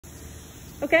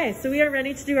Okay, so we are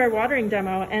ready to do our watering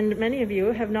demo, and many of you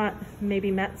have not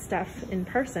maybe met Steph in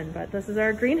person, but this is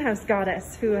our greenhouse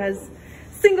goddess who has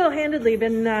single-handedly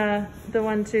been the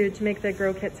one to make the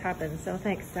grow kits happen. So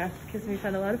thanks, Steph, because we've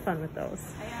had a lot of fun with those.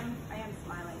 I am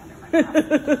smiling under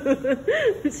my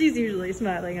mask. She's usually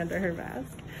smiling under her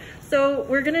mask. So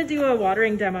we're gonna do a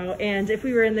watering demo, and if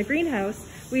we were in the greenhouse,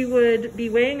 we would be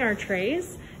weighing our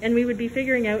trays, and we would be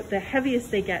figuring out the heaviest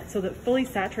they get, so the fully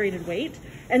saturated weight,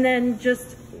 and then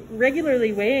just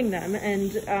regularly weighing them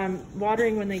and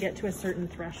watering when they get to a certain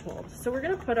threshold. So we're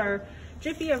gonna put our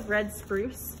jiffy of red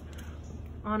spruce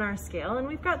on our scale, and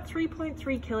we've got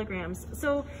 3.3 kilograms.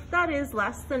 So that is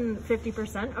less than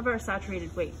 50% of our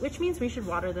saturated weight, which means we should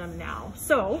water them now.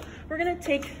 So we're gonna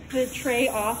take the tray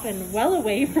off and well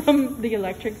away from the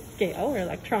electric scale or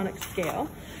electronic scale.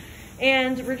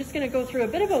 And we're just gonna go through a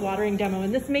bit of a watering demo,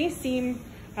 and this may seem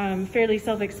fairly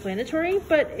self-explanatory,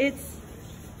 but it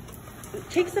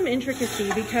takes some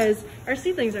intricacy because our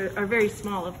seedlings are very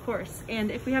small, of course, and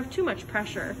if we have too much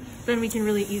pressure, then we can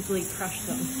really easily crush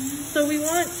them. So we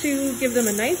want to give them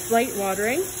a nice light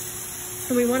watering,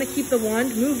 and we want to keep the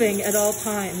wand moving at all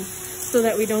times so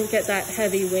that we don't get that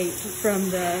heavy weight from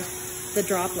the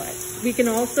droplets. We can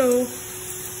also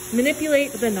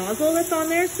manipulate the nozzle that's on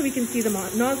there, so we can see the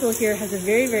nozzle here has a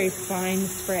very, very fine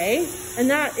spray, and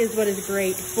that is what is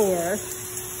great for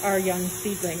our young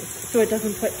seedlings, so it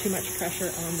doesn't put too much pressure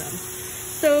on them.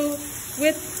 So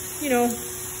with, you know,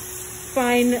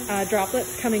 fine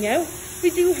droplets coming out,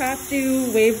 we do have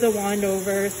to wave the wand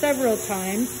over several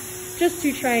times just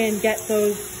to try and get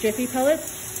those jiffy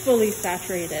pellets fully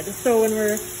saturated. So when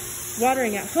we're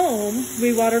watering at home,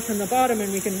 we water from the bottom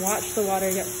and we can watch the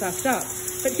water get sucked up.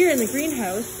 But here in the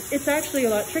greenhouse, it's actually a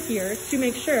lot trickier to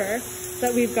make sure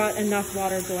that we've got enough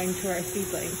water going to our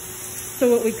seedlings. So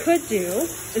what we could do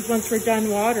is once we're done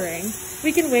watering,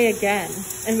 we can weigh again,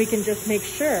 and we can just make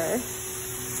sure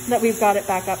that we've got it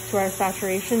back up to our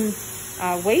saturation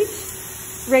weight.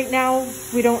 Right now,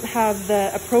 we don't have the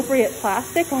appropriate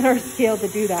plastic on our scale to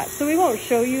do that, so we won't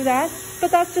show you that, but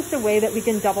that's just a way that we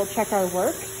can double check our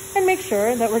work and make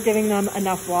sure that we're giving them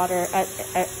enough water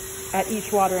at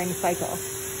each watering cycle.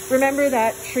 Remember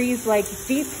that trees like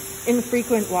deep,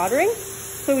 infrequent watering,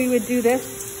 so we would do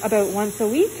this about once a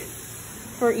week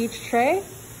for each tray,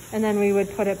 and then we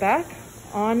would put it back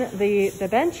on the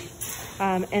bench.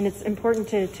 And it's important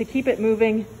to keep it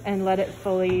moving and let it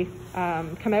fully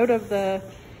come out of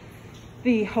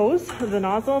the hose, the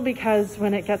nozzle, because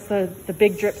when it gets the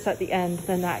big drips at the end,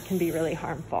 then that can be really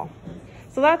harmful.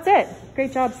 So that's it.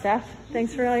 Great job, Steph.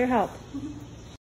 Thanks for all your help.